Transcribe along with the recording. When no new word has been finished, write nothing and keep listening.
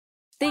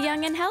the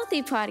Young and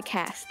Healthy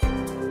podcast.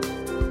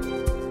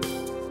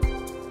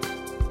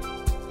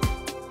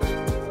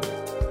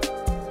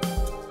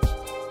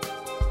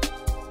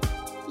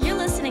 You're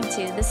listening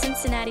to the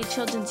Cincinnati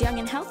Children's Young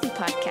and Healthy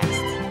podcast.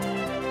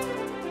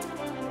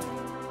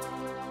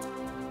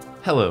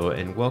 Hello,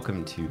 and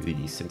welcome to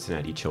the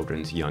Cincinnati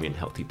Children's Young and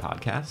Healthy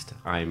podcast.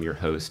 I'm your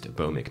host,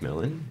 Bo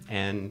McMillan,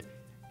 and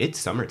it's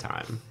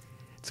summertime.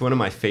 It's one of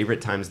my favorite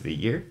times of the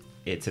year.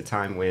 It's a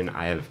time when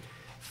I have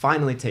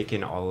finally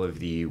taken all of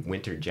the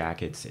winter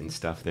jackets and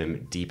stuffed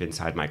them deep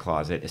inside my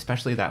closet,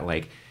 especially that,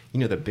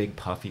 the big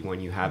puffy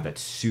one you have that's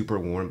super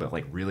warm but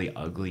really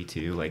ugly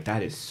too.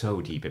 That is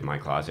so deep in my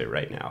closet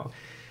right now.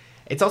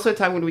 It's also a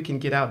time when we can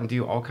get out and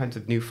do all kinds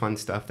of new fun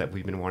stuff that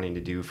we've been wanting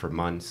to do for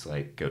months,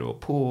 like go to a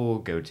pool,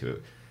 go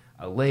to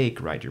a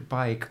lake, ride your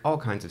bike, all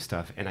kinds of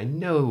stuff. And I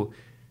know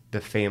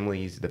the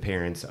families, the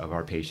parents of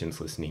our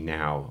patients listening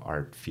now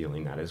are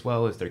feeling that as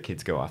well as their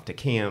kids go off to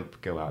camp,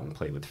 go out and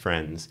play with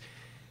friends.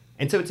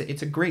 And so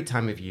it's a great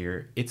time of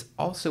year. It's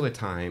also a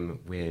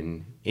time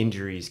when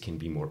injuries can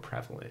be more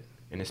prevalent,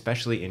 and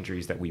especially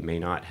injuries that we may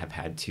not have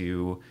had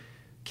to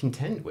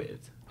contend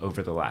with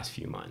over the last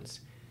few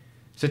months.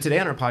 So today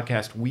on our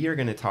podcast, we are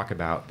going to talk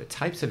about the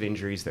types of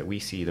injuries that we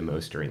see the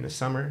most during the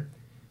summer.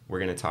 We're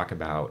going to talk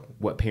about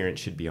what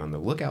parents should be on the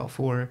lookout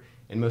for,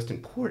 and most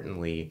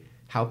importantly,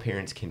 how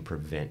parents can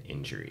prevent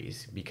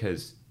injuries,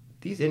 because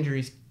these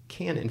injuries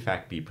can in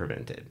fact be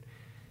prevented.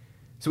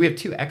 So we have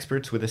two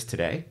experts with us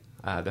today.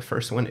 The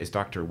first one is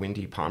Dr.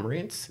 Wendy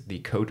Pomerantz, the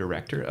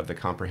co-director of the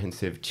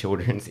Comprehensive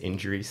Children's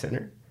Injury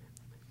Center.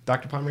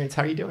 Dr. Pomerantz,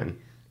 how are you doing?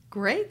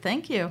 Great,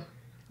 thank you.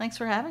 Thanks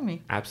for having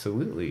me.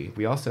 Absolutely.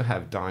 We also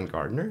have Dawn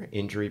Gardner,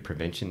 Injury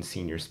Prevention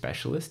Senior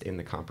Specialist in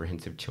the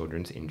Comprehensive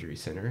Children's Injury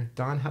Center.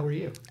 Dawn, how are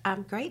you?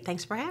 I'm great.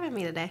 Thanks for having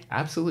me today.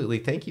 Absolutely.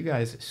 Thank you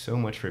guys so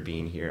much for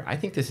being here. I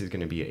think this is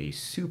going to be a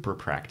super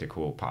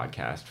practical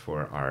podcast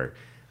for our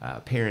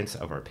parents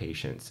of our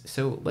patients.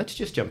 So let's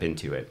just jump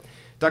into it.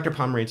 Dr.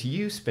 Pomerantz,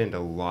 you spend a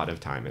lot of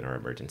time in our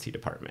emergency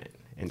department,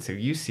 and so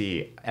you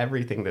see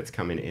everything that's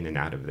coming in and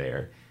out of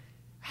there.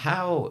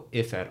 How,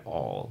 if at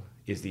all,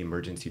 is the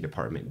emergency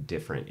department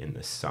different in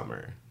the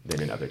summer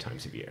than in other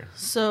times of year?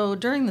 So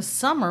during the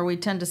summer, we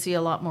tend to see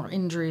a lot more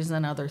injuries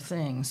than other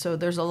things. So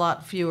there's a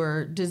lot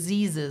fewer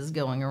diseases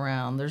going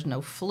around. There's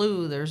no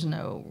flu, there's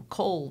no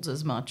colds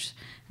as much.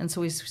 And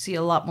so we see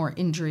a lot more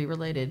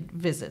injury-related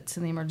visits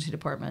in the emergency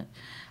department.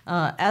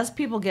 As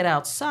people get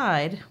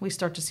outside, we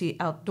start to see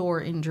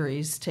outdoor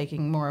injuries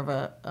taking more of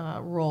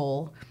a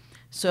role.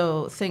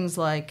 So things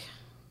like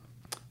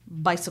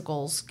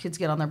bicycles, kids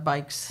get on their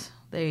bikes,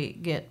 they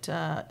get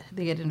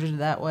injured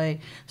that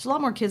way. There's a lot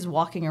more kids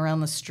walking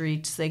around the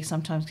streets. They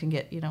sometimes can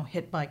get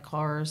hit by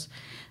cars.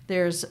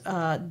 There's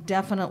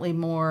definitely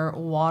more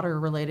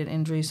water-related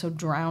injuries, so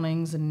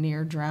drownings and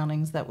near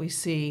drownings that we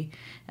see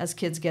as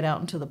kids get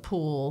out into the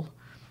pool.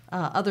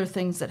 Other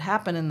things that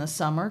happen in the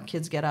summer,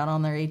 kids get out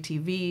on their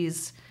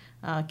ATVs.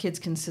 Kids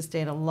can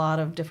sustain a lot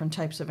of different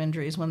types of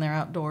injuries when they're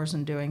outdoors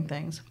and doing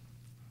things.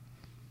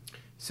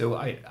 So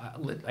I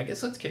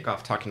guess let's kick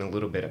off talking a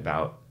little bit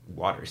about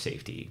water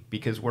safety,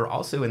 because we're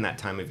also in that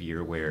time of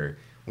year where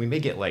we may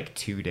get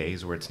 2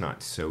 days where it's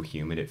not so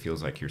humid it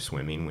feels like you're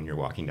swimming when you're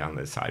walking down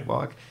the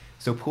sidewalk.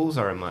 So pools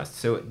are a must.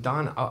 So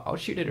Dawn, I'll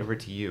shoot it over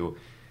to you.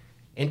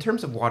 In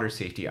terms of water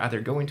safety, either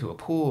going to a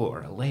pool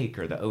or a lake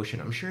or the ocean,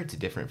 I'm sure it's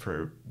different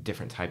for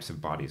different types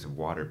of bodies of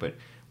water, but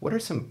what are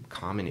some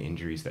common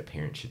injuries that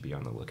parents should be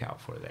on the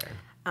lookout for there?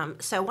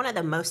 So one of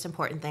the most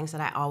important things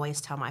that I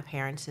always tell my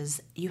parents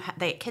is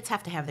kids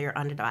have to have their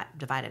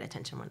undivided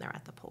attention when they're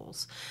at the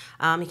pools.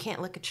 You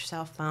can't look at your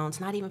cell phones,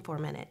 not even for a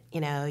minute.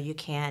 You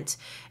can't.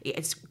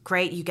 It's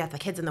great you got the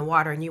kids in the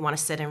water and you want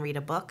to sit and read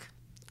a book.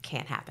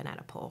 Can't happen at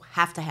a pool.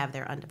 Have to have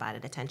their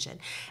undivided attention.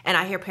 And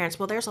I hear parents,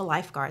 well, there's a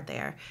lifeguard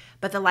there,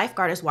 but the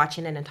lifeguard is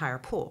watching an entire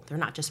pool. They're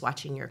not just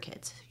watching your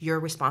kids. You're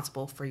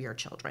responsible for your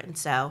children.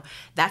 So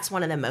that's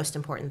one of the most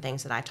important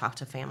things that I talk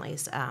to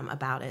families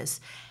about is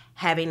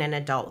having an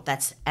adult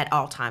that's at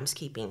all times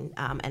keeping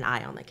an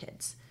eye on the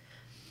kids.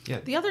 Yeah.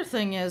 The other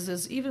thing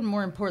is even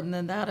more important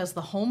than that is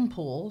the home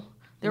pool.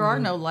 There are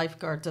no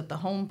lifeguards at the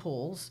home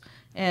pools,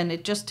 and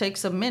it just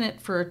takes a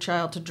minute for a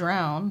child to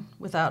drown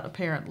without a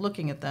parent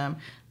looking at them.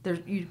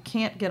 You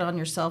can't get on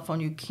your cell phone.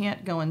 You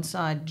can't go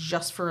inside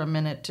just for a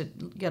minute to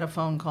get a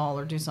phone call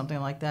or do something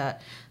like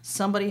that.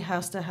 Somebody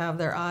has to have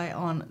their eye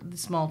on the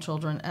small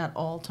children at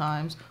all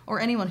times, or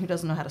anyone who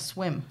doesn't know how to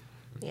swim.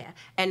 Yeah,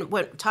 and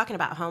when talking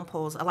about home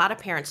pools, a lot of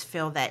parents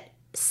feel that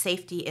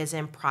safety is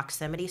in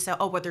proximity.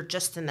 So, they're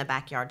just in the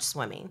backyard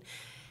swimming.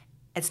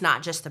 It's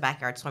not just the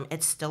backyard swim.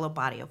 It's still a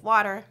body of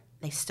water.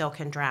 They still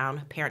can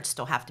drown. Parents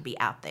still have to be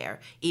out there,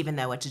 even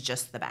though it's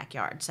just the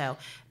backyard. So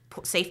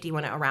safety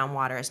when around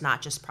water is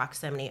not just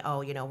proximity.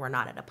 We're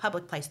not at a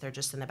public place. They're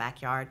just in the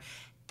backyard.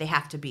 They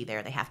have to be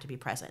there. They have to be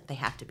present. They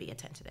have to be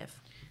attentive.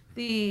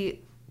 The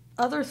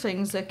other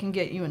things that can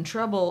get you in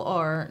trouble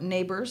are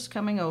neighbors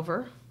coming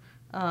over.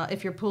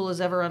 If your pool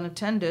is ever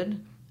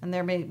unattended, and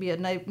there may be a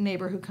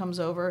neighbor who comes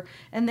over.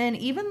 And then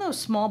even those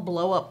small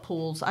blow-up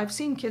pools, I've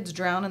seen kids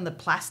drown in the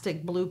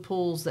plastic blue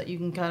pools that you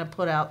can kind of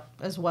put out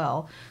as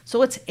well.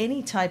 So it's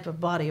any type of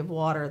body of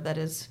water that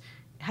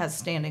has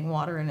standing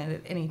water in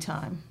it at any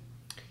time.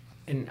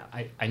 And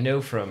I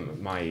know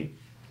from my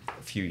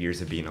few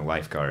years of being a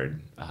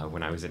lifeguard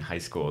when I was in high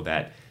school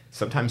that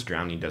sometimes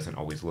drowning doesn't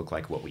always look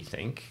like what we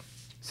think.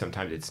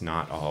 Sometimes it's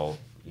not all,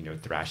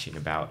 thrashing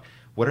about.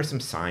 What are some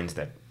signs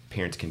that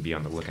parents can be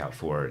on the lookout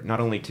for, not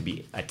only to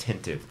be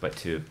attentive, but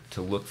to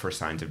look for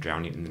signs of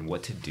drowning, and then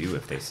what to do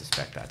if they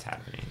suspect that's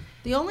happening?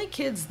 The only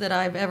kids that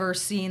I've ever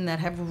seen that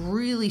have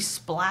really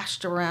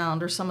splashed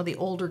around are some of the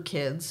older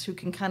kids who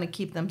can kind of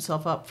keep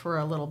themselves up for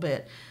a little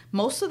bit.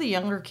 Most of the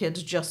younger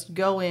kids just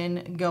go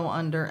in, go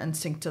under, and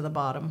sink to the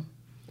bottom.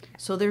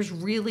 So there's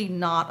really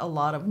not a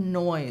lot of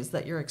noise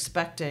that you're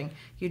expecting.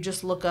 You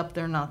just look up,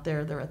 they're not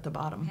there, they're at the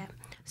bottom. Yeah.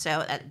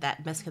 So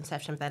that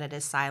misconception that it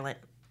is silent,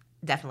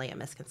 definitely a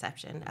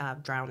misconception.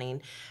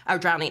 Drowning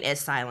is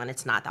silent.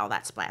 It's not all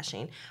that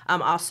splashing.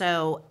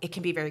 Also, it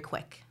can be very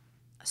quick.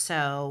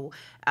 So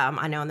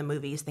I know in the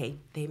movies they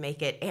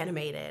make it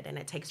animated and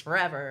it takes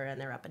forever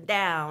and they're up and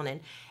down, and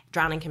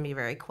drowning can be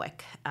very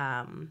quick.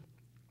 And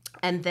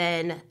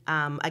then,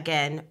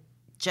 again,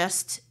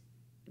 just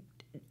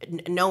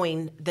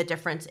knowing the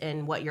difference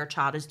in what your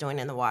child is doing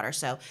in the water.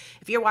 So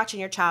if you're watching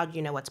your child,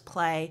 you know what's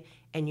play,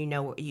 and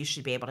you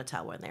should be able to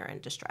tell when they're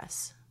in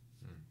distress.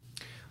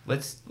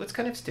 Let's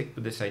kind of stick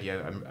with this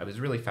idea. I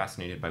was really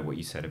fascinated by what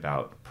you said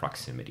about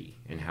proximity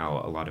and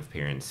how a lot of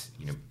parents,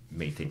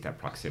 may think that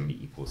proximity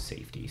equals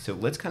safety. So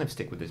let's kind of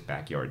stick with this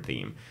backyard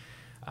theme,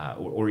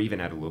 or even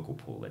at a local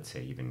pool, let's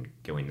say, even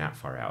going that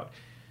far out.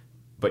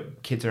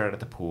 But kids are out at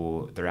the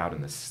pool, they're out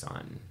in the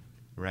sun,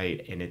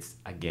 right? And it's,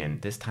 again,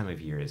 this time of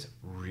year is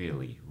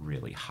really,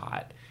 really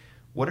hot.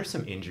 What are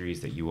some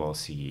injuries that you all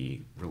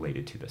see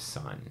related to the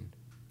sun?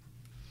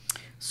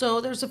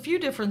 So there's a few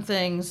different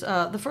things.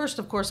 The first,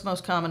 of course,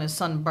 most common is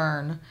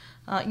sunburn.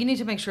 You need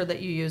to make sure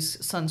that you use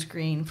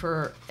sunscreen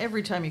for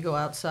every time you go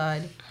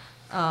outside.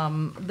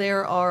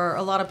 There are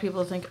a lot of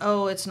people who think,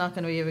 oh, it's not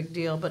going to be a big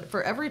deal. But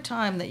for every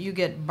time that you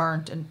get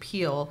burnt and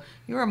peel,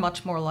 you are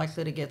much more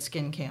likely to get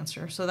skin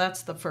cancer. So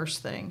that's the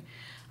first thing.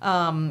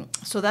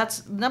 So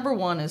that's number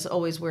one, is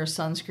always wear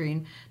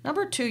sunscreen.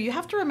 Number two, you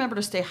have to remember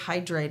to stay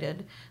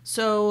hydrated.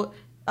 So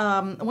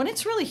when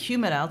it's really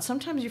humid out,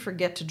 sometimes you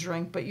forget to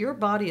drink, but your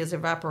body is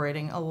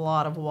evaporating a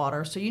lot of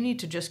water, so you need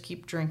to just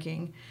keep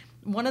drinking.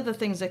 One of the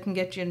things that can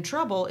get you in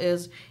trouble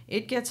is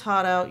it gets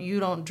hot out,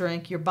 you don't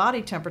drink, your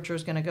body temperature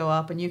is going to go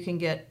up, and you can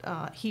get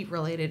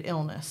heat-related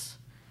illness.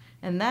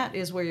 And that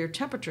is where your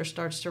temperature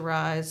starts to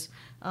rise,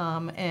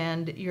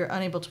 and you're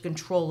unable to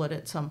control it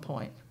at some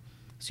point.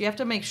 So you have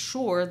to make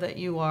sure that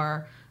you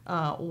are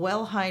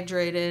well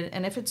hydrated,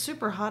 and if it's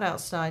super hot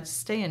outside,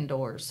 stay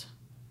indoors.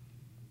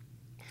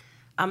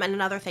 And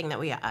another thing that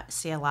we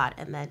see a lot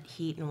in the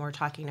heat, and we're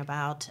talking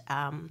about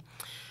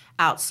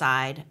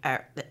outside,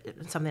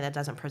 something that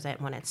doesn't present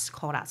when it's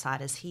cold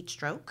outside, is heat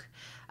stroke.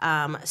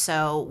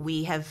 So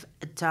we have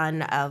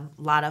done a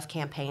lot of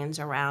campaigns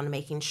around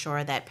making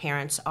sure that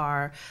parents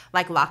are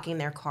locking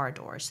their car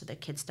doors so that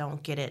kids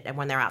don't get it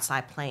when they're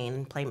outside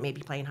playing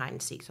hide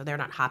and seek. So they're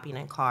not hopping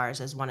in cars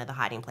as one of the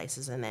hiding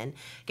places and then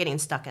getting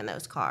stuck in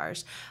those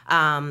cars.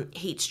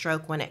 Heat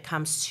stroke when it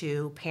comes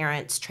to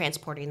parents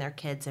transporting their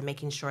kids and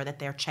making sure that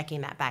they're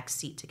checking that back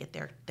seat to get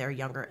their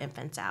younger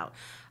infants out.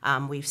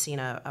 We've seen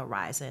a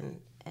rise in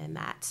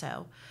that.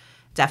 So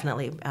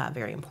definitely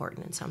very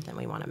important and something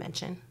we want to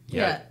mention.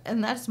 Yeah,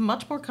 and that's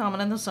much more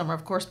common in the summer,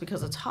 of course,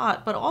 because it's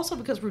hot, but also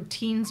because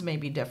routines may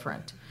be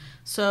different.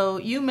 So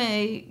you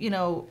may,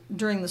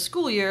 during the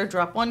school year,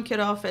 drop one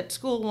kid off at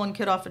school, one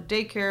kid off at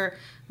daycare,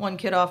 one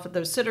kid off at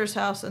the sitter's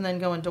house, and then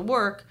go into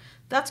work.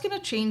 That's going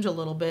to change a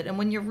little bit. And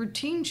when your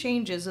routine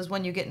changes is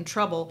when you get in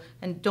trouble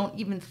and don't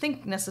even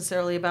think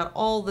necessarily about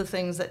all the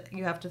things that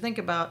you have to think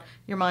about.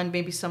 Your mind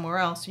may be somewhere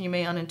else, and you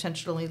may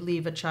unintentionally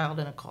leave a child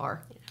in a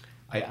car.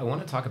 I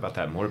want to talk about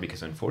that more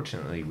because,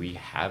 unfortunately, we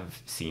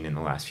have seen in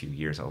the last few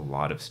years a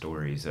lot of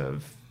stories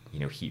of,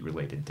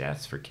 heat-related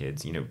deaths for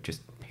kids,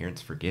 just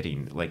parents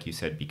forgetting, like you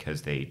said,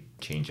 because they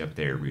change up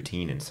their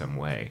routine in some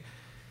way.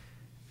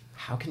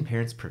 How can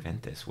parents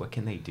prevent this? What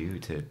can they do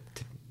to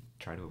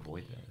try to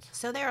avoid this?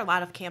 So there are a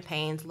lot of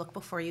campaigns. Look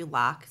before you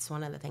lock. It's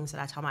one of the things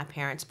that I tell my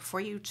parents. Before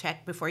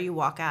you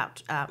walk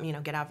out,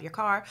 get out of your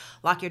car,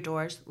 lock your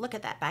doors, look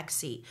at that back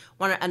seat.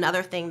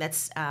 Another thing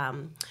that's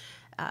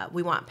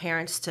we want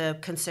parents to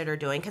consider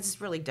doing, because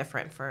it's really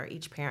different for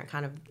each parent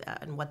kind of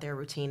and what their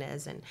routine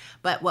is.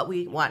 But what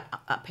we want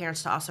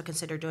parents to also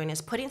consider doing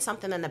is putting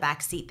something in the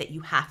back seat that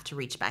you have to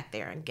reach back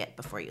there and get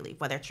before you leave,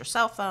 whether it's your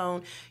cell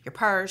phone, your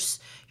purse,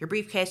 your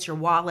briefcase, your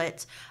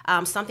wallet,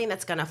 something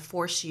that's going to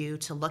force you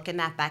to look in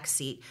that back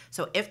seat.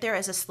 So if there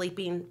is a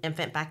sleeping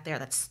infant back there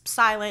that's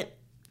silent,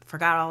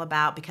 forgot all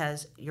about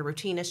because your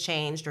routine has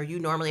changed, or you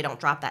normally don't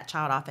drop that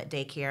child off at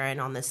daycare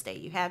and on this day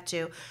you have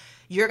to,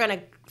 you're going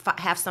to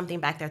have something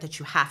back there that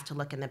you have to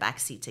look in the back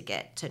seat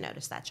to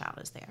notice that child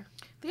is there.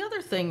 The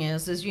other thing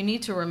is you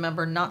need to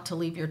remember not to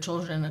leave your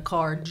children in a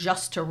car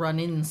just to run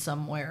in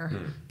somewhere,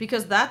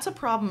 because that's a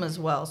problem as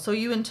well. So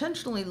you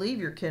intentionally leave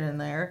your kid in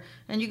there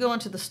and you go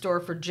into the store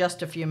for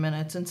just a few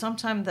minutes, and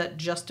sometimes that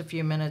just a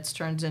few minutes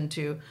turns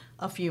into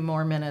a few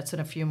more minutes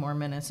and a few more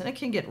minutes, and it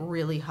can get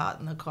really hot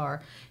in the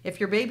car. If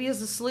your baby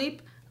is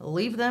asleep,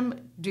 leave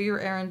them, do your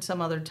errand some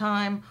other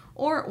time,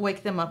 or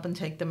wake them up and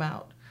take them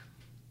out.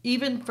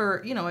 Even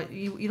for, you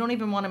don't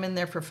even want them in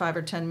there for 5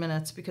 or 10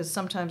 minutes, because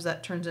sometimes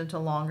that turns into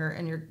longer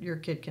and your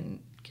kid can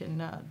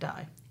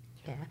die.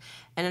 Yeah.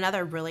 And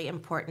another really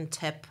important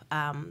tip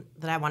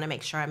that I want to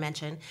make sure I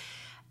mention,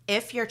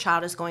 if your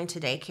child is going to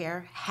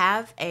daycare,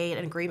 have an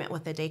agreement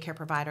with the daycare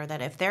provider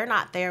that if they're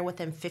not there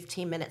within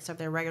 15 minutes of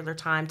their regular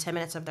time, 10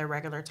 minutes of their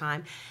regular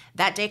time,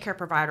 that daycare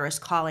provider is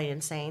calling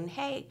and saying,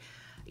 hey,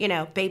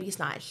 baby's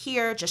not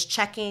here, just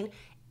checking.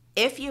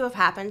 If you have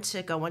happened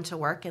to go into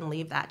work and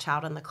leave that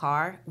child in the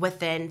car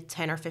within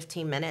 10 or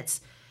 15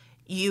 minutes,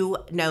 you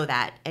know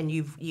that, and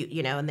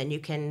and then you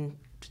can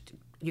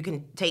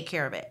take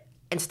care of it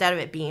instead of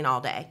it being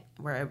all day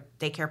where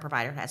a daycare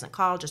provider hasn't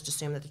called, just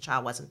assume that the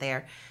child wasn't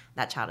there.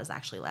 That child is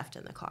actually left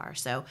in the car.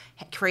 So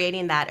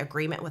creating that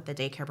agreement with the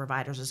daycare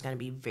providers is going to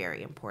be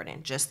very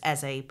important, just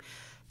as a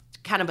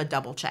kind of a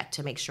double check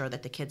to make sure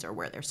that the kids are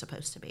where they're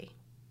supposed to be.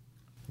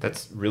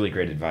 That's really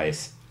great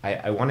advice.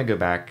 I want to go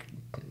back,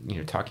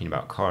 talking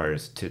about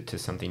cars, to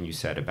something you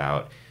said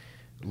about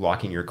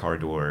locking your car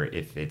door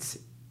if it's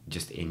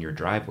just in your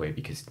driveway,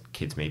 because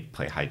kids may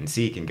play hide and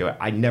seek and go.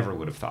 I never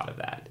would have thought of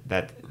that.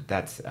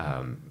 That's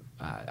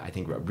I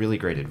think really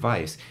great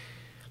advice.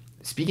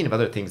 Speaking of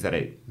other things that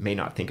I may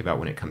not think about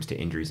when it comes to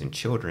injuries in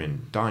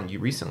children, Dawn, you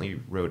recently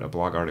wrote a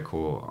blog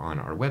article on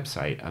our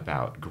website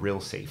about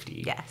grill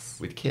safety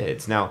with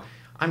kids. Now,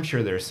 I'm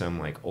sure there's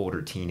some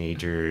older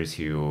teenagers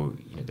who,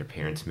 their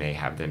parents may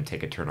have them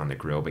take a turn on the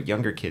grill, but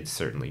younger kids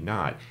certainly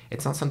not.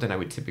 It's not something I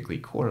would typically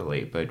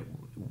correlate, but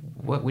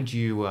what would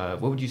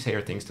you say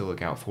are things to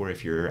look out for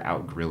if you're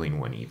out grilling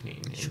one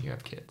evening and you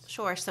have kids?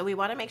 Sure. So we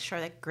want to make sure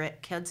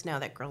that kids know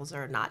that grills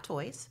are not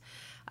toys.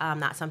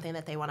 Not something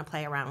that they want to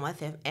play around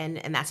with.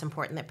 And that's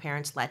important that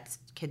parents let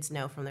kids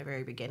know from the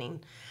very beginning.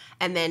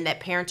 And then that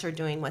parents are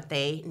doing what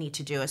they need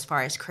to do as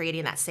far as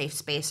creating that safe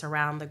space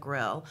around the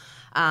grill,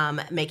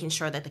 making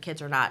sure that the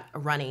kids are not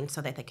running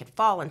so that they could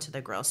fall into the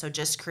grill. So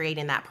just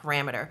creating that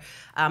parameter.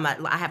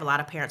 I have a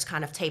lot of parents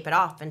kind of tape it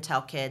off and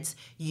tell kids,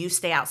 you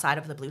stay outside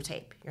of the blue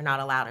tape. You're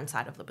not allowed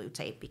inside of the blue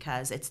tape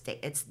because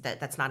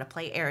that's not a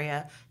play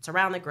area. It's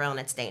around the grill and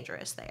it's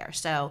dangerous there.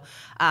 So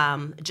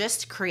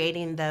just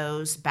creating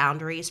those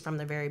boundaries from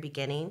the very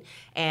beginning,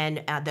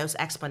 and those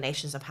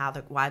explanations of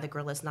why the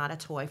grill is not a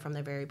toy from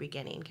the very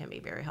beginning can be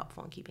very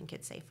helpful in keeping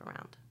kids safe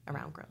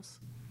around grills.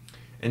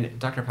 And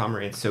Dr.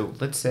 Pomerantz, so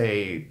let's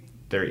say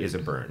there is a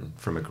burn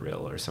from a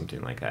grill or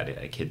something like that.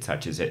 A kid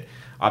touches it.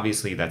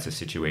 Obviously, that's a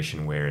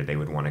situation where they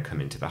would want to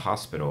come into the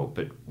hospital,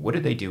 but what do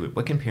they do?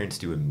 What can parents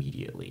do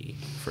immediately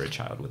for a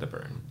child with a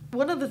burn?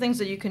 One of the things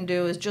that you can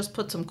do is just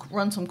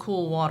run some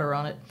cool water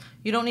on it.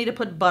 You don't need to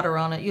put butter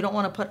on it. You don't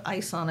want to put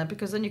ice on it,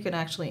 because then you can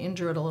actually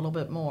injure it a little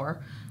bit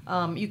more.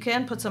 You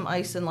can put some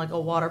ice in a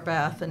water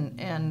bath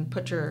and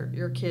put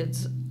your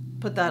kids,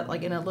 put that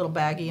in a little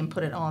baggie and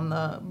put it on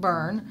the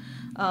burn.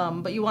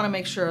 But you want to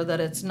make sure that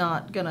it's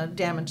not going to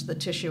damage the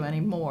tissue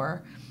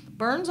anymore.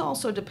 Burns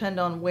also depend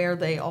on where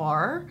they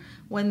are.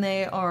 When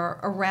they are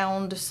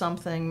around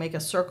something, make a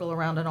circle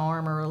around an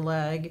arm or a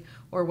leg,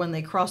 or when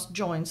they cross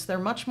joints, they're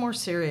much more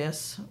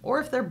serious. Or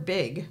if they're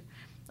big.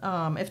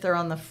 If they're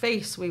on the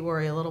face, we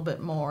worry a little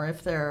bit more.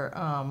 If they're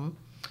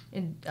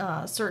in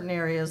certain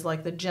areas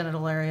like the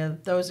genital area,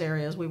 those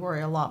areas, we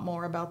worry a lot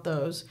more about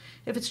those.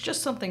 If it's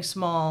just something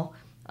small,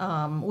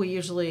 we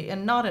usually,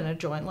 and not in a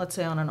joint, let's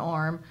say on an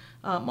arm,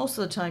 most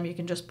of the time you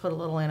can just put a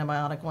little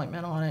antibiotic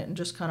ointment on it and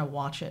just kind of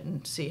watch it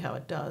and see how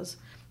it does.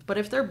 But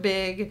if they're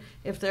big,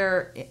 if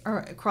they're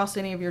across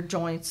any of your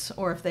joints,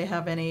 or if they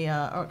have any,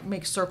 or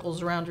make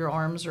circles around your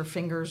arms or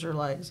fingers or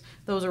legs,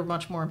 those are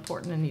much more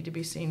important and need to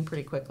be seen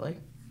pretty quickly.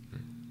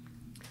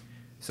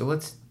 So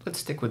let's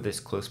stick with this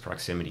close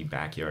proximity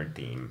backyard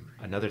theme.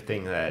 Another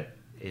thing that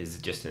is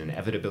just an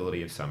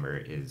inevitability of summer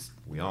is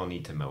we all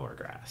need to mow our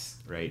grass,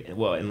 right?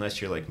 Well,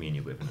 unless you're like me and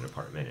you live in an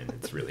apartment and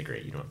it's really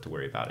great, you don't have to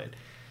worry about it.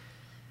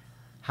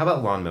 How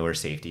about lawnmower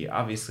safety?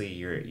 Obviously,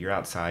 you're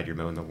outside, you're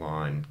mowing the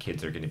lawn,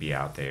 kids are going to be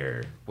out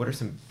there. What are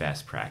some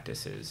best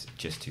practices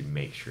just to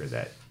make sure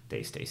that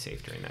they stay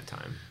safe during that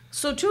time?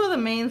 So two of the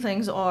main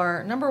things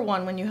are, number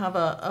one, when you have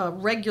a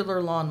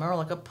regular lawnmower,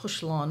 like a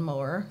push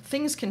lawnmower,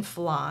 things can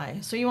fly.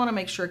 So you want to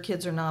make sure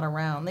kids are not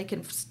around.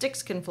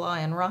 Sticks can fly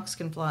and rocks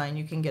can fly, and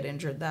you can get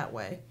injured that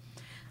way.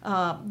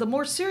 The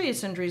more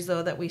serious injuries,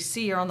 though, that we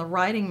see are on the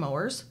riding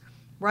mowers.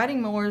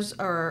 Riding mowers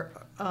are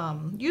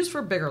used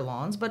for bigger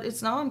lawns, but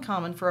it's not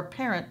uncommon for a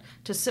parent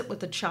to sit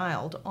with a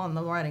child on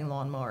the riding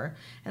lawnmower.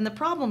 And the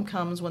problem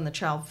comes when the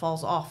child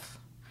falls off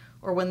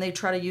or when they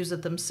try to use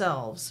it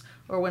themselves,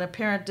 or when a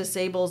parent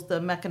disables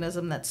the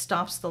mechanism that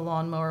stops the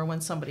lawnmower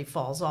when somebody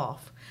falls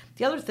off.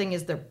 The other thing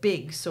is they're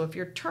big, so if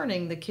you're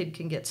turning, the kid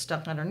can get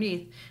stuck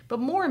underneath. But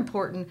more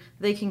important,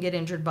 they can get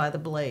injured by the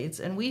blades.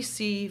 And we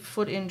see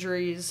foot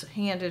injuries,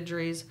 hand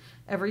injuries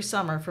every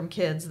summer from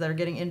kids that are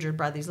getting injured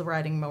by these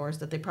riding mowers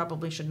that they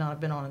probably should not have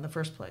been on in the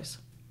first place.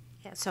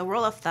 Yeah, so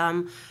rule of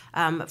thumb,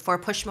 for a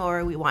push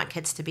mower, we want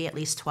kids to be at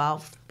least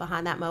 12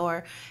 behind that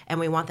mower, and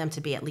we want them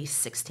to be at least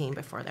 16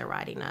 before they're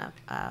riding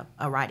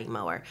a riding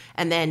mower.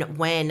 And then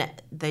when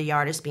the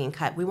yard is being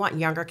cut, we want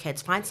younger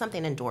kids, find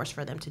something indoors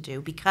for them to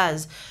do,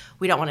 because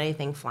we don't want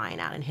anything flying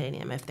out and hitting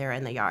them if they're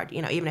in the yard.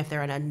 You know, even if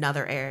they're in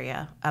another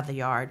area of the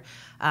yard,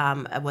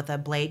 with a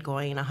blade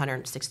going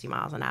 160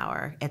 miles an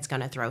hour, it's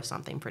going to throw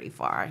something pretty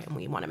far, and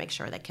we want to make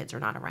sure that kids are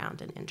not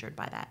around and injured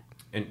by that.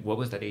 And what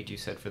was that age you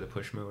said for the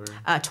push mower?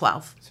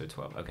 12. So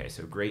 12. Okay,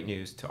 so great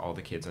news to all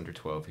the kids under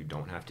 12 who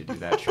don't have to do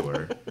that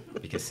chore,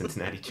 because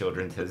Cincinnati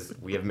Children's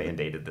we have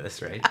mandated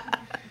this, right?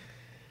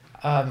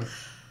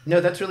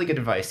 No, that's really good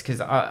advice, because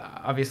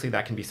obviously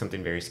that can be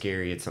something very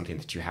scary. It's something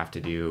that you have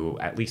to do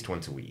at least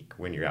once a week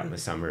when you're out in the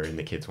summer and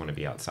the kids want to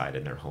be outside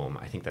in their home.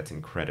 I think that's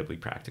incredibly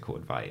practical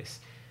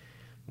advice.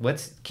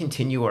 Let's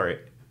continue our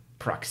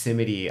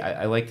proximity.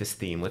 I like this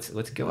theme. Let's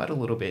go out a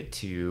little bit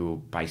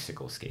to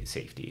bicycle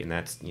safety, and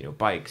that's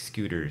bikes,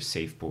 scooters,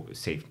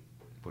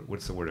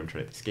 what's the word I'm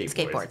trying to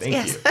skateboards.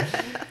 Thank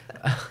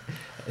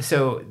you.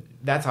 So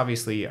that's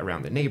obviously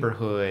around the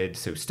neighborhood,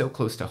 so still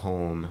close to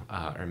home,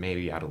 or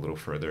maybe out a little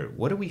further.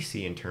 What do we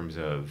see in terms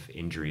of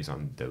injuries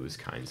on those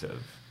kinds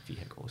of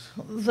vehicles?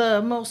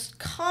 The most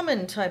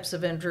common types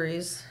of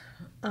injuries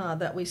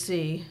that we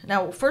see.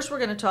 Now, first we're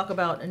going to talk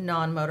about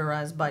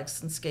non-motorized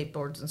bikes and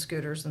skateboards and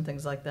scooters and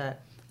things like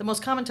that. The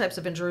most common types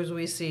of injuries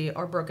we see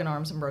are broken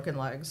arms and broken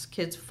legs.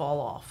 Kids fall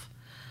off.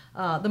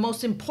 The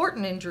most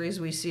important injuries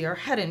we see are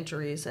head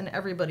injuries, and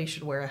everybody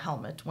should wear a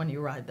helmet when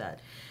you ride that.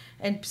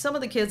 And some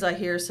of the kids I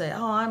hear say,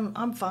 "Oh,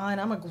 I'm fine.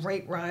 I'm a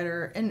great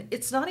rider." And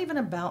it's not even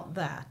about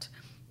that.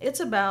 It's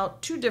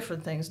about two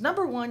different things.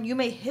 Number one, you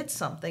may hit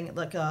something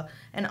like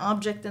an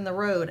object in the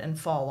road and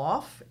fall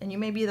off, and you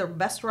may be the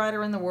best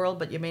rider in the world,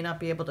 but you may not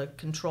be able to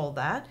control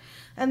that.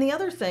 And the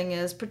other thing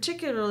is,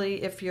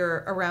 particularly if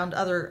you're around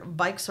other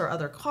bikes or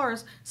other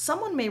cars,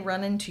 someone may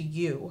run into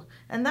you,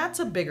 and that's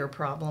a bigger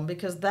problem,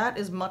 because that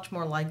is much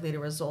more likely to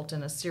result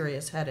in a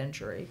serious head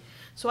injury.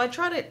 So I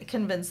try to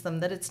convince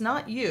them that it's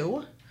not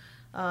you,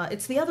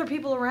 it's the other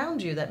people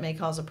around you that may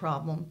cause a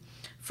problem.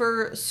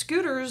 For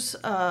scooters,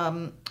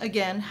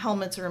 again,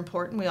 helmets are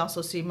important. We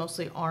also see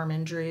mostly arm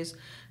injuries.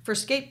 For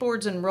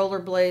skateboards and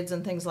rollerblades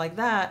and things like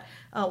that,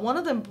 one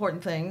of the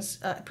important things,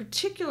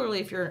 particularly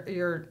if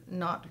you're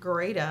not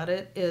great at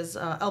it, is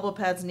elbow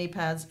pads, knee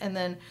pads, and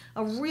then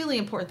a really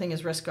important thing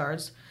is wrist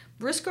guards.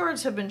 Wrist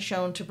guards have been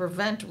shown to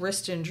prevent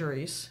wrist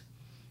injuries.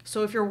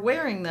 So if you're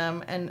wearing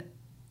them, and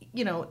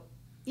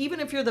even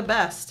if you're the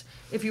best,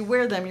 if you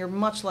wear them, you're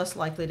much less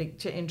likely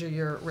to injure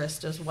your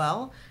wrist as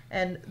well.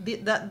 And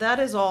that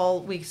is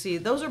all we see.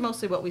 Those are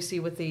mostly what we see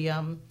with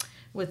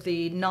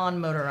the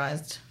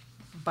non-motorized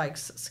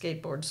bikes,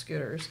 skateboards,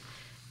 scooters.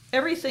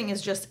 Everything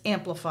is just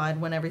amplified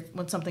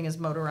when something is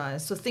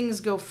motorized. So things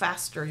go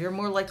faster. You're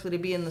more likely to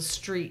be in the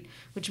street,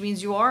 which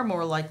means you are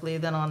more likely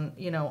than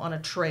on a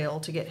trail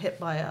to get hit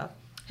by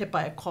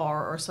a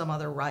car or some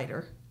other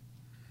rider.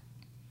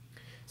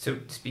 So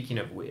speaking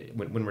of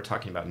when we're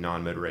talking about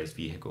non-motorized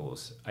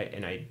vehicles,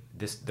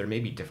 there may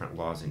be different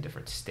laws in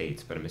different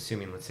states, but I'm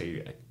assuming, let's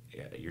say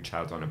your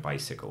child's on a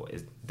bicycle,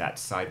 is that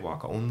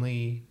sidewalk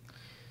only?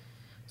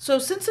 So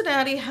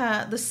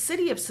the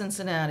city of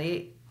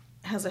Cincinnati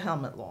has a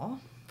helmet law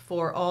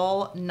for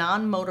all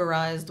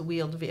non-motorized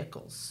wheeled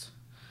vehicles.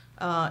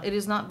 It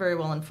is not very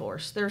well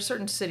enforced. There are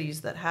certain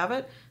cities that have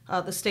it.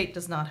 The state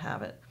does not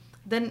have it.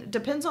 Then it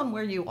depends on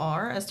where you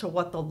are as to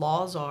what the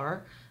laws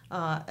are.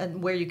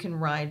 And where you can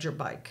ride your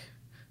bike.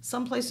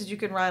 Some places you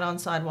can ride on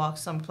sidewalks,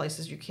 some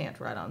places you can't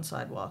ride on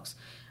sidewalks.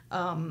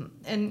 And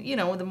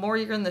the more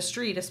you're in the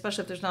street,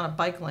 especially if there's not a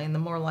bike lane, the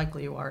more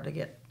likely you are to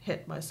get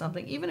hit by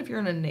something. Even if you're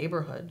in a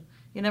neighborhood,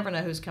 you never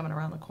know who's coming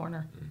around the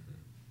corner.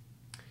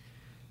 Mm-hmm.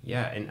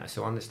 Yeah, and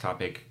so on this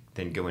topic,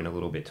 then going a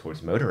little bit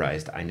towards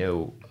motorized, I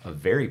know a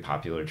very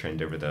popular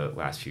trend over the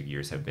last few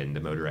years have been the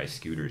motorized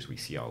scooters we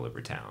see all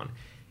over town.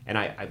 And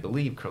I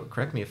believe,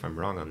 correct me if I'm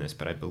wrong on this,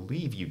 but I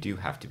believe you do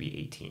have to be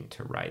 18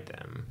 to ride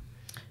them.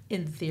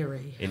 In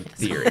theory. In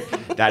theory.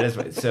 That is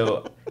what,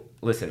 so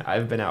listen,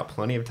 I've been out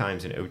plenty of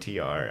times in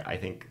OTR. I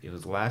think it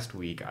was last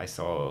week I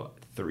saw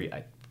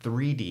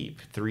three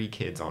deep, 3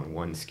 kids on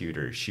one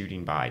scooter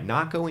shooting by,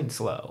 not going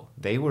slow.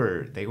 They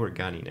were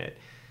gunning it.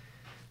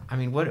 I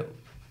mean, what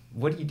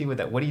do you do with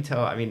that? What do you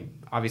tell? I mean,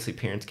 obviously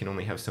parents can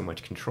only have so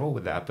much control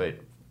with that, but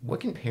what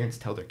can parents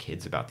tell their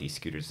kids about these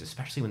scooters,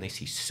 especially when they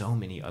see so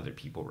many other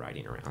people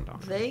riding around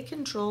on them? They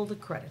control the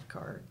credit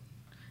card.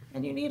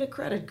 And you need a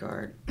credit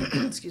card,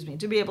 excuse me,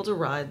 to be able to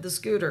ride the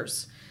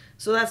scooters.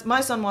 So my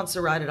son wants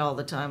to ride it all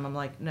the time. I'm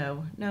like,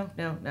 no.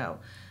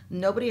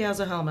 Nobody has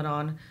a helmet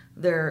on.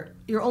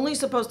 You're only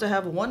supposed to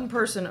have one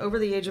person over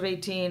the age of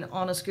 18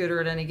 on a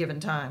scooter at any given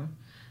time.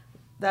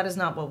 That is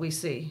not what we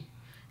see.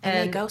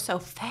 And they go so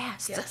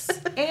fast. Yes.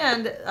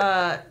 And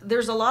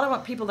there's a lot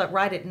of people that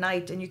ride at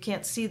night, and you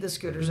can't see the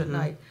scooters at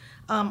night.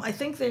 I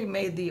think they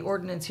made the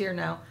ordinance here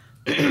now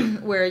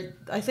where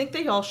I think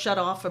they all shut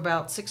off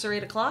about 6 or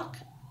 8 o'clock,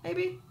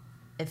 maybe.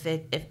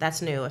 If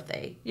that's new,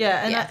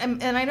 Yeah,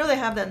 and I know they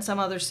have that in some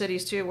other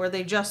cities too, where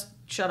they just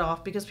shut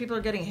off because people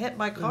are getting hit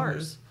by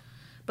cars.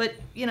 But,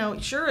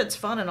 sure, it's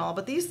fun and all,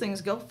 but these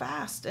things go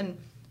fast. And,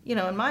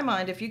 in my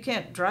mind, if you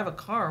can't drive a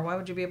car, why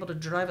would you be able to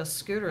drive a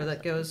scooter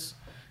that goes,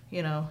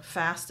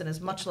 fast and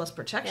is much less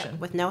protection? Yeah,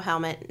 with no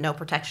helmet, no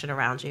protection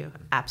around you,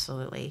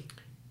 absolutely.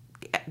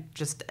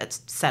 Just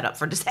it's set up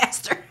for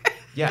disaster.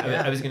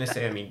 Yeah, I was going to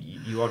say,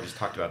 you all just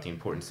talked about the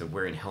importance of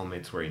wearing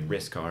helmets, wearing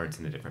wrist guards,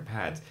 and the different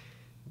pads.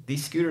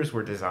 These scooters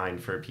were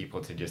designed for people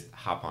to just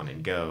hop on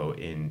and go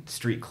in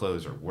street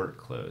clothes or work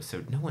clothes,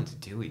 so no one's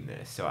doing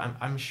this. So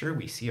I'm sure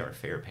we see our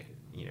fair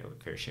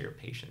share of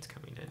patients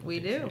coming in. We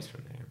do.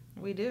 From there.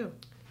 We do.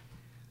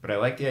 But I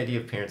like the idea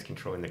of parents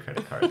controlling the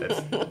credit card.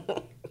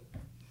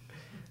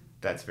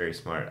 That's very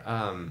smart.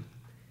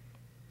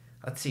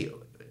 Let's see,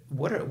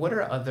 what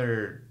are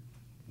other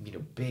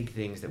big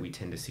things that we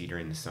tend to see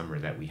during the summer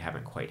that we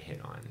haven't quite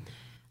hit on?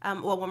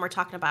 Well, when we're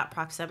talking about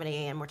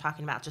proximity and we're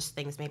talking about just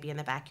things maybe in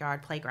the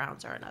backyard,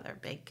 playgrounds are another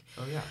big,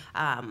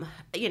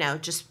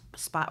 just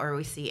spot where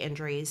we see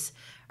injuries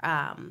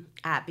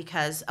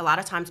because a lot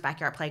of times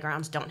backyard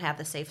playgrounds don't have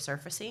the safe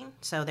surfacing.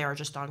 So they're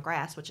just on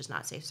grass, which is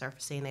not safe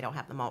surfacing. They don't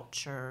have the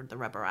mulch or the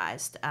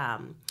rubberized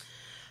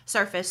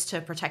surface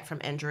to protect from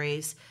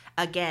injuries.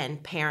 Again,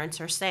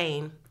 parents are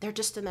saying they're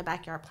just in the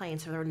backyard playing,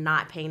 so they're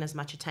not paying as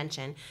much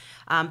attention.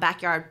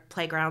 Backyard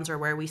playgrounds are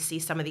where we see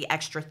some of the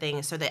extra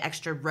things, so the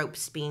extra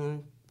ropes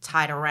being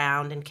tied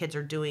around, and kids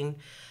are doing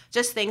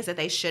just things that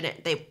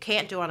they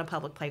can't do on a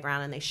public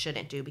playground, and they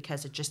shouldn't do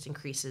because it just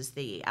increases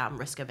the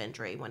risk of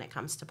injury when it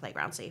comes to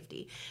playground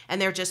safety.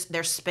 And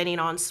they're spinning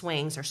on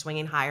swings, they're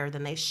swinging higher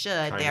than they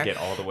should. Trying to get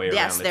all the way around.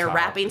 Yes, the they're top.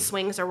 wrapping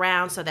swings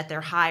around so that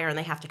they're higher, and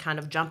they have to kind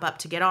of jump up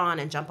to get on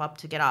and jump up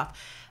to get off.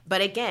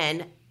 But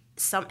again,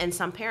 in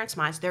some parents'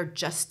 minds, they're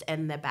just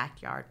in the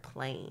backyard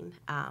playing,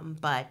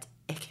 but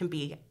it can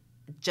be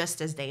just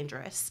as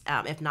dangerous,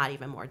 if not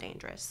even more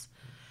dangerous.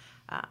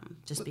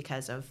 Just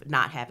because of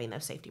not having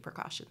those safety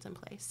precautions in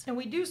place. And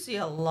we do see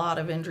a lot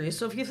of injuries.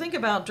 So if you think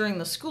about during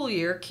the school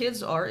year,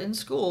 kids are in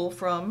school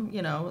from,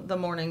 the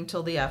morning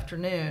till the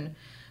afternoon.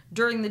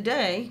 During the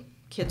day,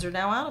 kids are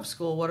now out of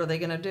school. What are they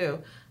going to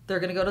do? They're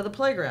going to go to the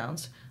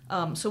playgrounds.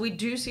 So we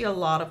do see a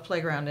lot of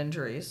playground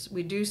injuries.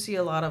 We do see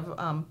a lot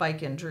of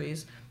bike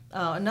injuries.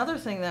 Another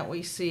thing that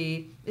we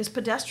see is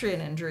pedestrian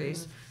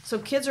injuries. So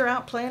kids are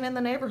out playing in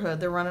the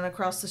neighborhood. They're running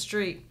across the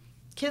street.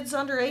 Kids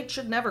under 8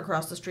 should never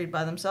cross the street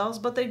by themselves,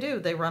 but they do.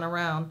 They run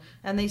around,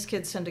 and these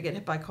kids tend to get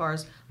hit by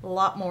cars. A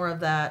lot more of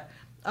that.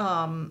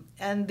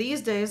 And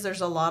these days, there's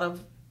a lot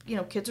of,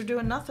 kids are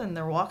doing nothing.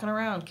 They're walking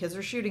around. Kids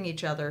are shooting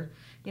each other.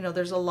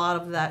 There's a lot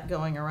of that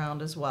going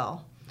around as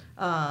well.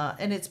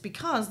 And it's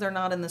because they're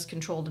not in this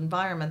controlled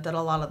environment that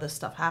a lot of this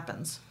stuff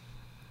happens.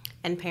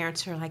 And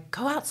parents are like,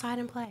 go outside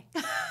and play.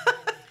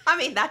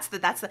 That's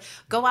the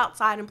go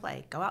outside and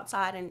play. Go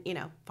outside and,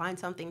 find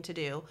something to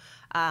do.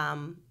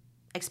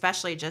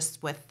 Especially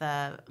just with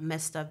the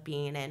midst of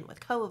being in with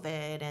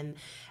COVID and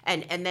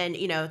then,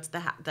 it's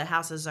the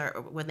houses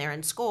are, when they're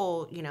in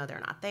school,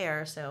 they're not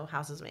there. So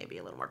houses may be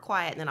a little more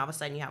quiet. And then all of a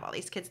sudden you have all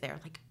these kids there,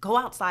 like, go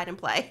outside and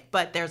play.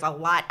 But there's a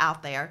lot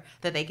out there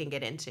that they can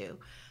get into.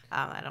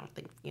 I don't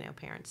think,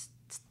 parents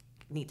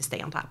need to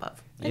stay on top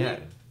of. Yeah.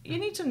 You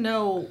need to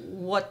know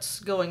what's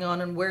going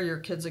on and where your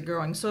kids are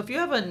going. So if you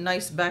have a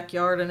nice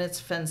backyard and it's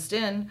fenced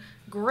in,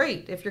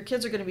 great. If your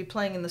kids are going to be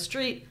playing in the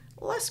street,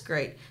 less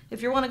great.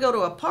 If you want to go to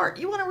a park,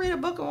 you want to read a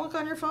book and walk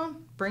on your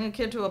phone, bring a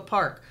kid to a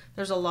park.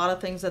 There's a lot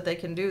of things that they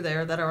can do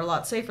there that are a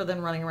lot safer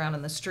than running around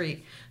in the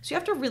street. So you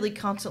have to really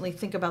constantly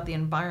think about the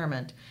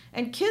environment.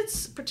 And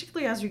kids,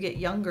 particularly as you get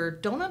younger,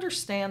 don't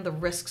understand the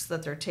risks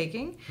that they're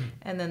taking,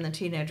 and then the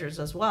teenagers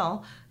as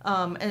well,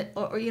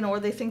 or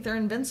they think they're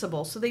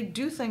invincible. So they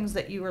do things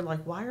that you are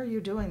like, why are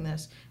you doing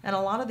this? And a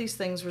lot of these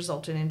things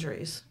result in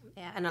injuries.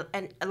 Yeah,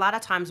 and a lot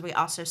of times we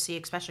also see,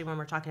 especially when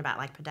we're talking about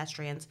like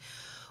pedestrians,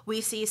 we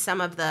see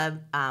some of the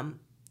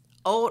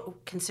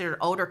considered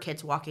older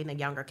kids walking the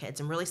younger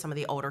kids, and really some of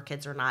the older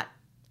kids are not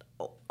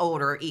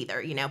older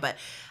either, but,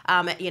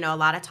 a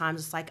lot of times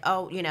it's like,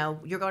 oh,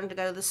 you're going to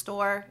go to the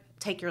store,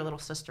 take your little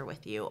sister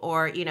with you,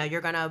 or,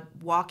 you're going to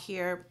walk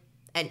here.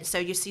 And so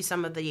you see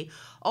some of the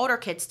older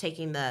kids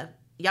taking the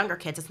younger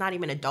kids. It's not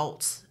even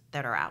adults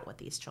that are out with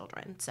these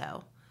children,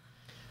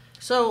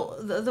 So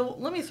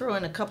let me throw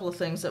in a couple of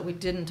things that we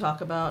didn't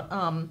talk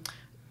about.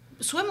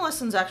 Swim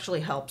lessons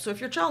actually help. So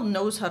if your child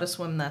knows how to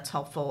swim, that's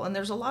helpful. And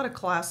there's a lot of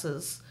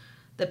classes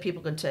that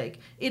people can take.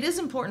 It is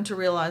important to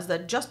realize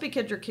that just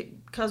because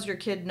your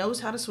kid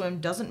knows how to swim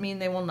doesn't mean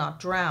they will not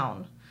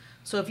drown.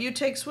 So if you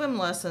take swim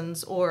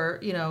lessons, or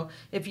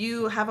if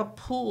you have a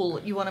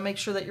pool, you want to make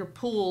sure that your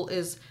pool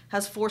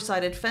has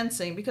four-sided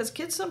fencing, because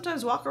kids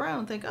sometimes walk around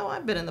and think, oh,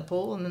 I've been in the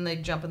pool, and then they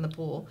jump in the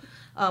pool.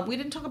 We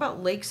didn't talk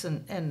about lakes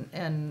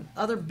and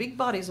other big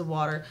bodies of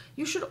water.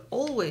 You should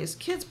always,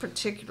 kids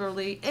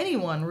particularly,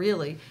 anyone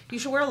really, you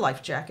should wear a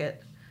life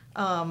jacket.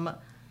 Even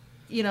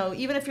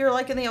if you're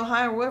like in the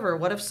Ohio River,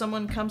 what if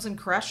someone comes and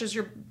crashes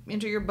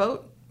into your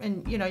boat?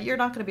 And, you're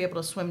not going to be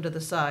able to swim to the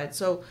side.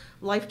 So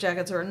life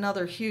jackets are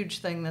another huge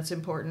thing that's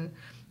important.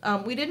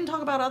 We didn't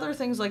talk about other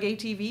things like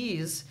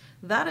ATVs.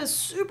 That is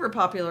super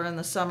popular in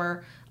the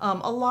summer.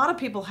 A lot of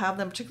people have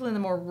them, particularly in the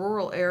more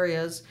rural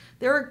areas.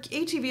 There are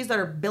ATVs that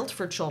are built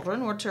for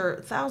children, which are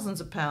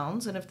thousands of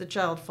pounds. And if the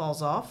child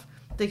falls off,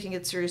 they can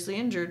get seriously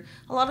injured.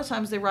 A lot of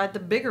times they ride the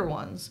bigger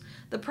ones.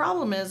 The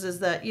problem is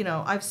that,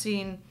 I've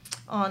seen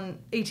on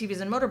ATVs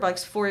and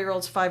motorbikes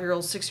 4-year-olds,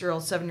 5-year-olds,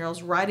 6-year-olds,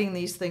 7-year-olds riding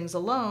these things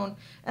alone,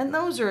 and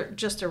those are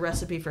just a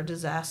recipe for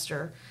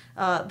disaster.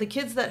 The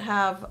kids that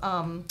have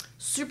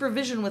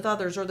supervision with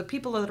others, or the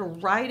people that are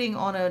riding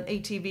on an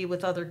ATV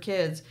with other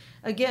kids,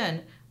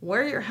 again,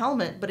 wear your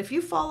helmet, but if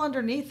you fall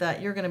underneath that,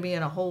 you're going to be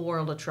in a whole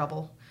world of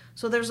trouble.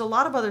 So there's a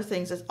lot of other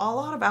things. There's a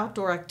lot of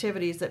outdoor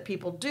activities that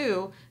people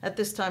do at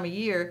this time of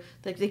year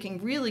that they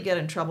can really get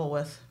in trouble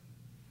with.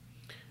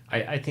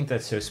 I think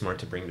that's so smart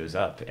to bring those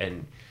up,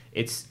 and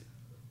it's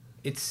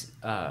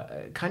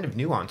kind of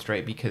nuanced,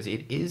 right? Because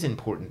it is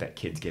important that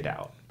kids get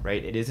out,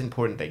 right? It is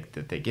important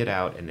that they get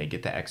out and they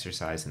get the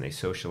exercise and they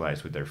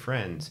socialize with their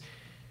friends.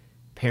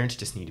 Parents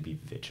just need to be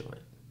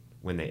vigilant.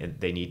 When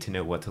they need to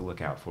know what to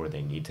look out for.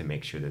 They need to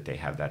make sure that they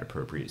have that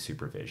appropriate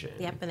supervision.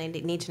 Yep, and they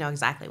need to know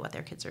exactly what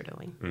their kids are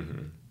doing.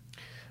 Mm-hmm.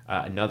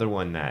 Another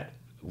one that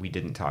we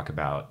didn't talk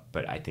about,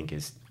 but I think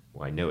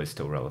I know is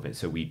still relevant.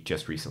 So we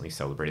just recently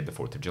celebrated the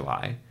 4th of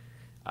July.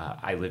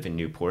 I live in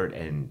Newport,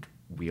 and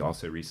we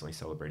also recently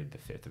celebrated the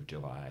 5th of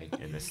July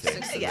and the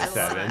 6th and the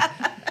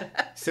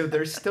 7th. So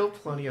there's still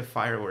plenty of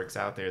fireworks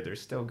out there. They're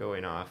still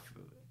going off.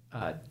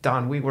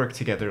 Don, we worked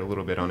together a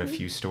little bit on a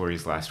few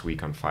stories last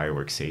week on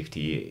fireworks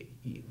safety.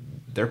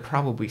 They're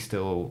probably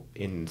still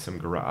in some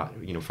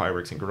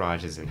fireworks in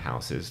garages and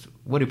houses.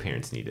 What do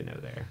parents need to know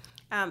there?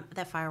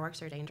 That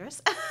fireworks are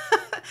dangerous.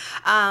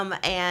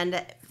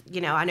 And,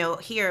 I know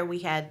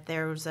here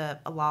there's a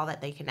law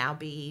that they can now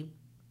be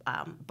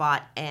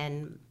bought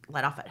and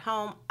let off at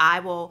home.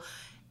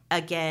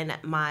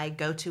 My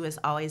go-to is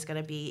always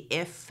going to be,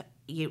 if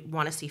you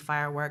want to see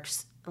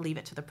fireworks, leave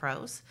it to the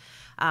pros.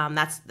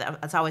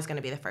 That's always going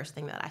to be the first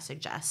thing that I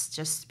suggest,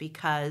 just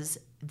because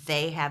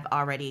they have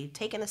already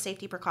taken the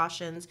safety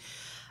precautions.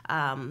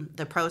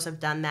 The pros have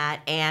done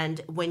that,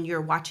 and when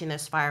you're watching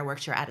those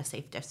fireworks, you're at a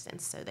safe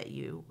distance so that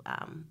you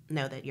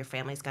know that your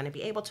family's going to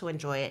be able to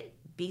enjoy it,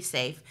 be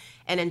safe,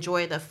 and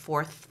enjoy the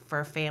 4th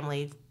for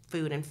family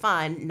food and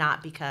fun,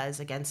 not because,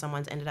 again,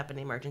 someone's ended up in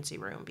the emergency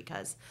room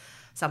because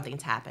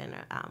something's happened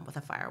with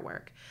a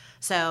firework.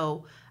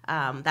 So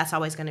that's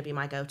always going to be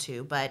my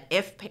go-to. But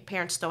if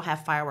parents still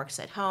have fireworks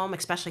at home,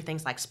 especially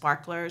things like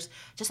sparklers,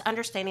 just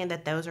understanding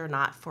that those are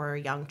not for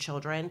young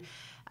children.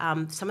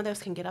 Some of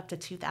those can get up to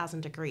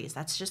 2,000 degrees.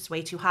 That's just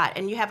way too hot.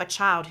 And you have a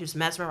child who's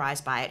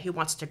mesmerized by it, who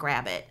wants to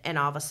grab it, and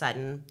all of a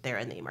sudden they're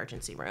in the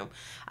emergency room.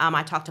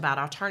 I talked about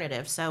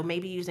alternatives, so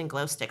maybe using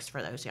glow sticks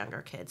for those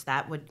younger kids.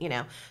 That would,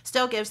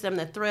 still gives them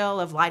the thrill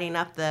of lighting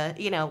up the,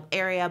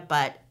 area,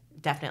 but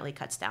definitely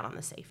cuts down on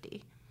the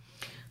safety.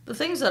 The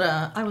things that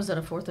I was at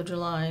a 4th of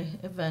July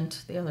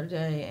event the other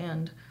day,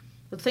 and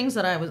the things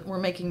that were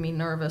making me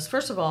nervous.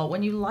 First of all,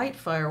 when you light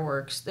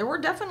fireworks, there were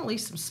definitely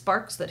some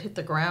sparks that hit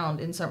the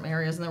ground in some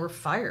areas, and there were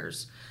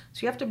fires.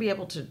 So you have to be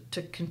able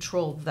to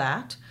control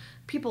that.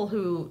 People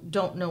who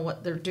don't know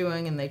what they're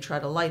doing and they try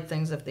to light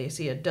things, if they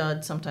see a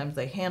dud, sometimes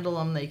they handle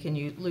them. They can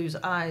lose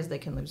eyes, they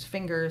can lose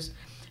fingers.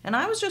 And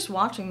I was just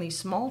watching these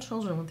small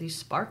children with these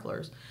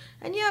sparklers.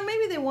 And yeah,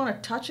 maybe they want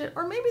to touch it,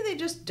 or maybe they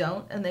just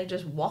don't, and they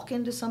just walk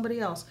into somebody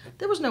else.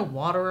 There was no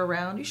water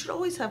around. You should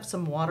always have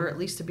some water, at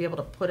least to be able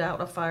to put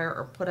out a fire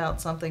or put out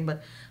something.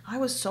 But I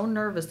was so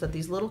nervous that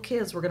these little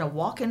kids were going to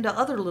walk into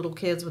other little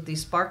kids with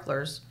these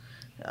sparklers.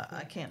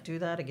 I can't do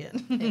that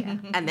again. Yeah.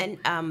 And then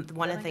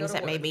one of the things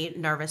that made me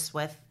nervous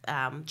with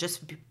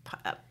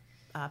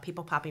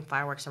people popping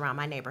fireworks around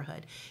my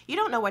neighborhood. You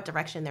don't know what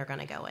direction they're going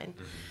to go in.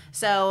 Mm-hmm.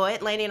 So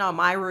it landing on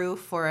my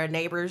roof or a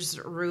neighbor's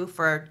roof,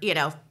 or,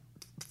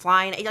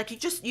 flying, like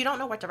you don't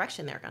know what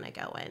direction they're going to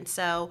go in.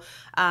 So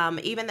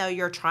even though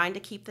you're trying to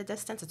keep the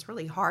distance, it's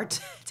really hard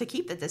to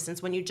keep the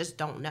distance when you just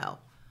don't know.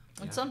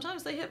 And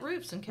sometimes they hit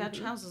roofs and catch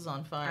houses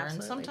on fire. Absolutely.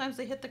 And sometimes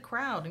they hit the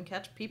crowd and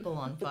catch people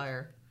on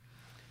fire.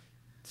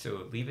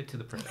 So leave it to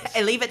the pros.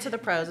 And leave it to the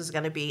pros is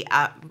going to be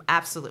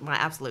my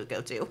absolute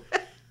go-to.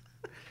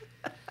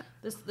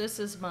 This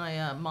is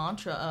my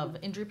mantra of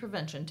injury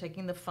prevention,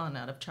 taking the fun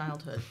out of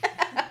childhood.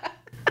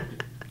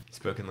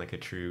 Spoken like a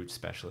true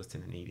specialist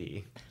in an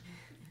ED.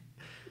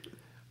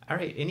 All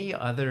right, any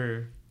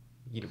other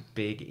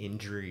big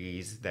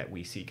injuries that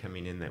we see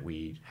coming in that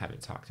we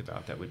haven't talked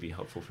about that would be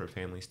helpful for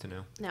families to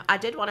know? Now, I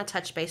did want to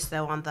touch base,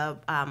 though, on the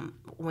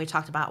when we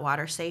talked about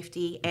water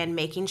safety and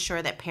making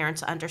sure that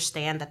parents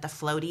understand that the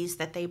floaties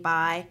that they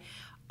buy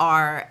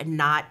are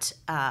not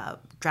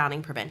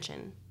drowning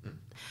prevention.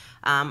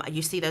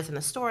 You see those in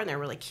the store and they're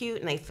really cute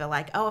and they feel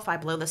like, oh, if I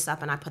blow this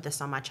up and I put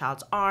this on my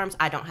child's arms,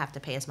 I don't have to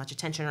pay as much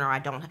attention,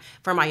 or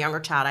for my younger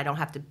child,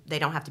 they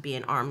don't have to be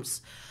in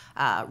arm's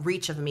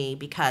reach of me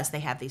because they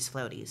have these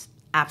floaties.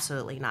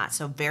 Absolutely not.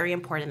 So very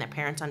important that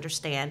parents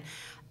understand.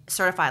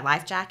 Certified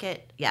life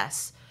jacket,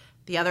 yes.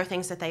 The other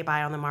things that they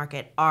buy on the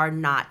market are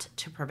not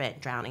to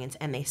prevent drownings,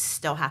 and they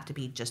still have to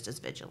be just as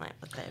vigilant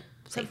with the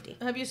safety.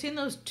 Have you seen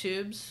those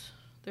tubes?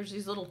 There's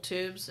these little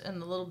tubes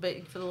and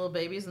for the little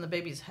babies, and the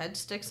baby's head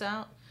sticks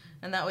out,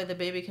 and that way the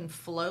baby can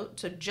float.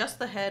 So just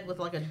the head with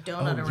like a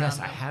donut around. Yes,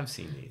 them. I have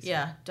seen these.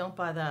 Yeah, don't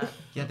buy that.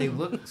 Yeah, they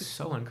look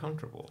so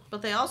uncomfortable.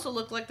 But they also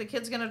look like the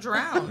kid's gonna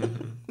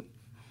drown.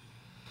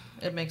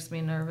 It makes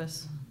me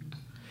nervous.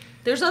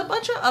 There's a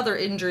bunch of other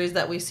injuries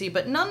that we see,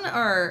 but none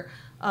are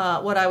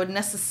what I would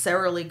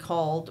necessarily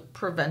call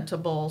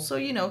preventable. So,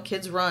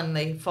 kids run,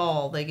 they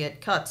fall, they get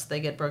cuts, they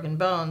get broken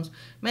bones.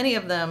 Many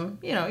of them,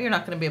 you're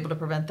not going to be able to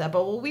prevent that.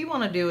 But what we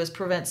want to do is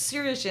prevent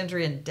serious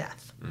injury and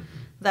death. Mm-hmm.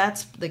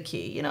 That's the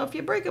key. If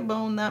you break a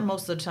bone, that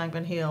most of the time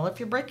can heal. If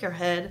you break your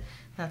head,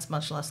 that's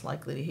much less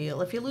likely to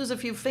heal. If you lose a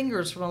few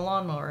fingers from a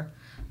lawnmower,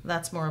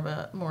 that's more of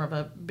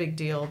a big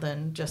deal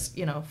than just,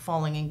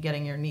 falling and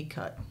getting your knee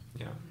cut.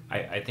 Yeah,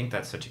 I think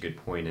that's such a good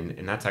point,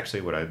 and that's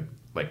actually what I'd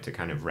like to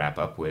kind of wrap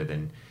up with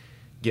and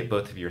get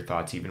both of your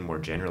thoughts even more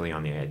generally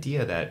on the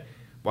idea that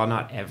while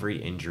not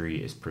every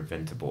injury is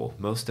preventable,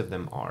 most of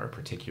them are,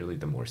 particularly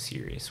the more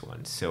serious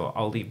ones. So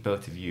I'll leave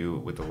both of you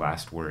with the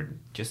last word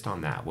just on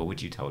that. What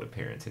would you tell to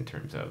parents in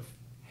terms of,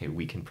 hey,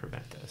 we can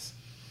prevent this?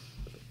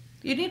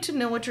 You need to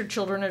know what your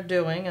children are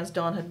doing, as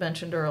Dawn had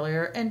mentioned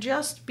earlier, and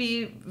just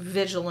be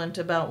vigilant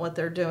about what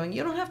they're doing.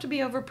 You don't have to be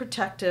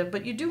overprotective,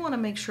 but you do want to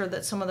make sure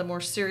that some of the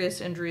more serious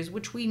injuries,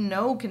 which we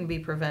know can be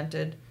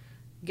prevented,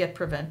 get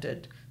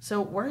prevented. So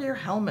wear your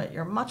helmet.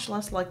 You're much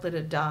less likely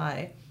to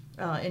die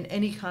in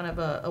any kind of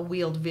a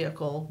wheeled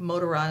vehicle,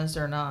 motorized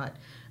or not.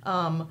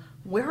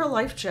 Wear a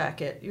life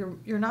jacket.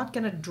 You're not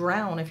going to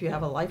drown if you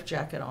have a life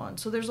jacket on.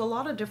 So there's a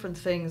lot of different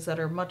things that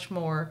are much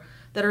more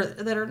that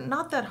are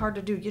not that hard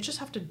to do. You just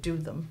have to do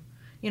them.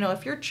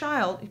 If your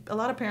child, a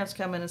lot of parents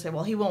come in and say,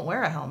 well, he won't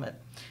wear a helmet.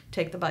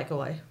 Take the bike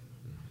away.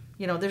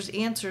 There's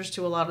answers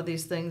to a lot of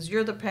these things.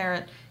 You're the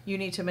parent. You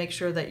need to make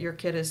sure that your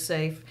kid is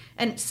safe,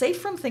 and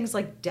safe from things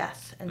like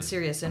death and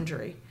serious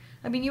injury.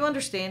 I mean, you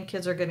understand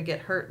kids are going to get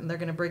hurt and they're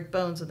going to break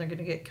bones and they're going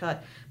to get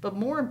cut. But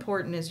more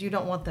important is you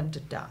don't want them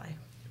to die.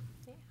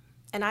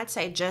 And I'd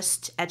say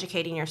just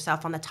educating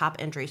yourself on the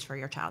top injuries for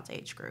your child's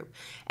age group,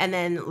 and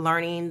then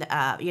learning,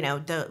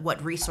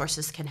 what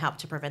resources can help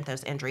to prevent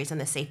those injuries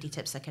and the safety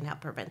tips that can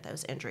help prevent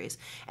those injuries.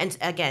 And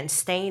again,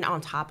 staying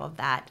on top of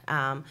that,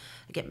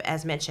 again,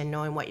 as mentioned,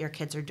 knowing what your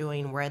kids are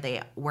doing, where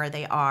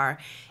they are,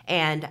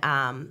 and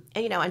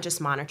just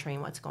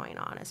monitoring what's going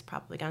on is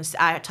probably going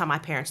to. I tell my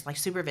parents,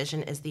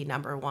 supervision is the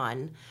number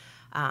one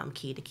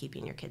key to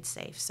keeping your kids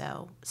safe.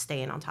 So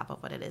staying on top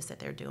of what it is that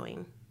they're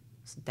doing.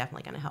 It's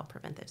definitely going to help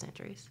prevent those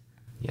injuries.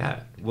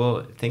 Yeah.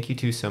 Well, thank you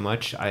two so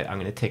much. I'm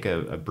going to take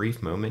a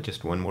brief moment,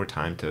 just one more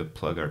time, to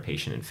plug our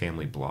patient and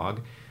family blog.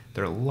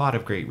 There are a lot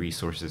of great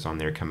resources on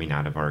there coming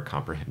out of our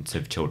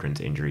Comprehensive Children's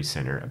Injury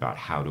Center about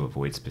how to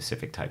avoid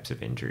specific types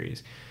of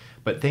injuries.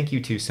 But thank you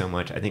two so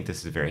much. I think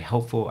this is very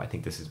helpful. I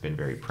think this has been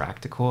very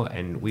practical,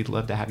 and we'd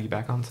love to have you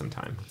back on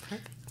sometime.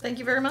 Perfect. Thank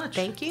you very much.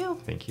 Thank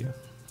you. Thank you.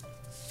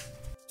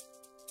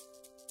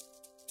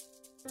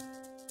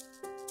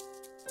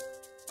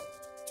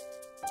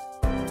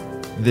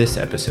 This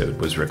episode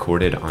was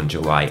recorded on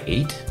July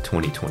 8,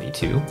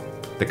 2022.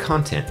 The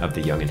content of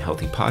the Young and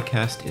Healthy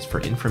podcast is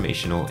for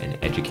informational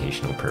and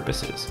educational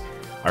purposes.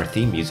 Our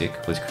theme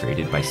music was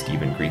created by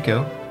Stephen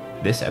Grieco.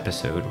 This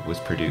episode was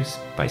produced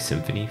by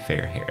Symphony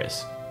Fair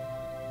Harris.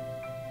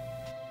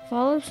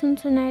 Follow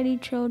Cincinnati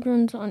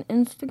Children's on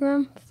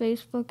Instagram,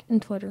 Facebook,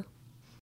 and Twitter.